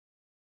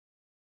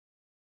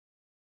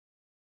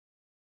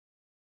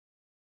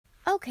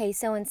Okay,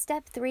 so in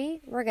step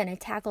 3, we're going to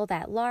tackle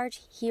that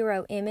large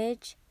hero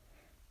image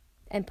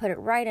and put it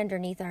right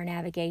underneath our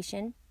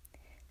navigation.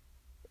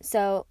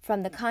 So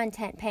from the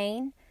content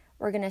pane,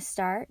 we're going to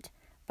start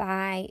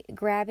by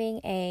grabbing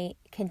a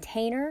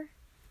container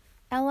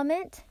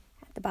element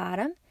at the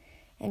bottom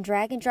and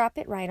drag and drop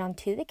it right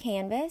onto the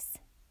canvas.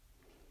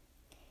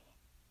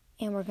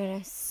 And we're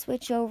going to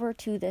switch over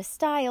to the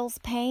styles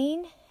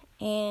pane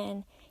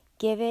and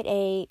give it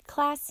a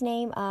class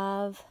name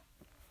of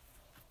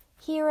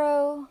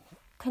hero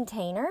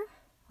container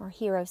or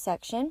hero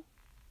section.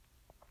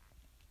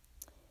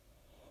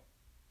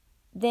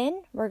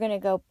 Then we're going to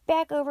go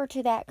back over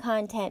to that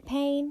content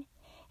pane,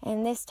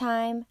 and this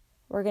time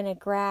we're going to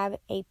grab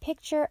a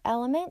picture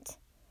element,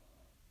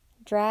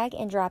 drag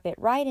and drop it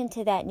right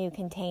into that new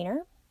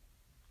container.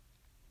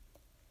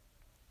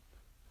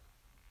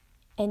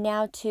 And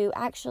now to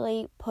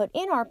actually put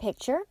in our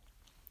picture,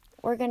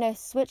 we're going to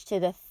switch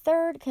to the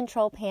third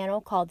control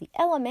panel called the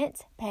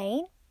element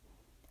pane.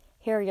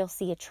 Here you'll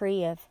see a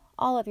tree of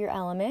all of your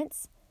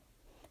elements.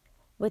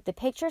 With the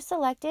picture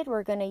selected,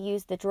 we're going to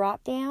use the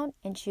drop down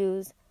and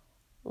choose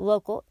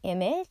local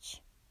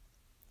image.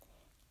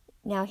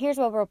 Now here's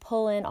where we'll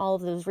pull in all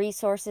of those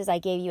resources I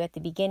gave you at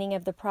the beginning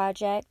of the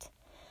project.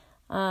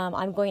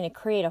 I'm going to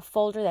create a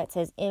folder that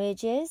says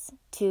images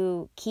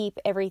to keep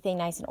everything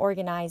nice and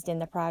organized in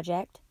the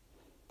project.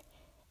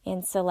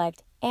 And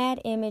select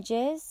add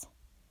images.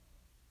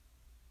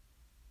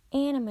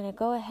 And I'm going to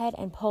go ahead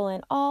and pull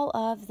in all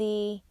of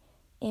the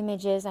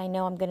images I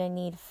know I'm going to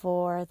need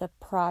for the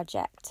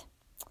project.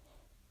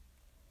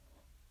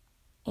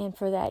 And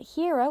for that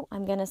hero,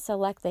 I'm going to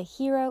select the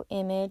hero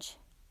image,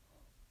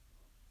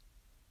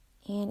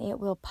 and it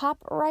will pop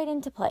right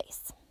into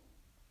place.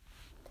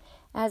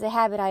 As a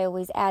habit, I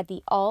always add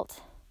the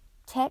alt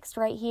text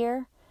right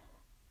here.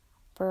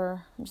 I'm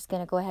just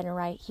going to go ahead and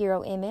write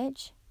hero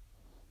image.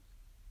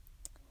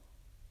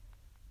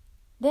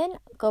 Then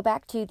go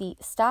back to the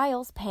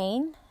styles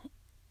pane,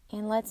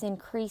 and let's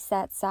increase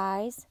that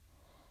size.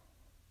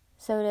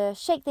 So to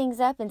shake things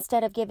up,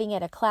 instead of giving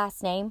it a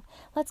class name,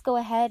 let's go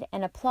ahead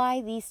and apply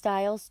these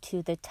styles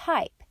to the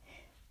type.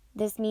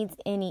 This means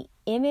any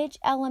image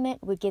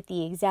element would get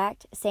the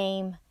exact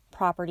same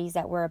properties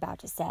that we're about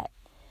to set.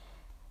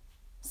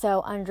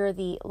 So under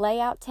the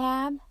Layout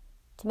tab,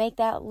 to make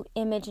that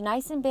image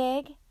nice and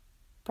big,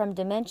 from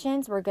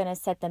Dimensions, we're going to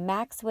set the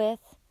max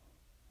width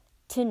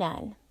to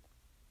none.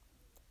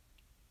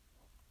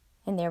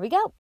 And there we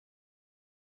go.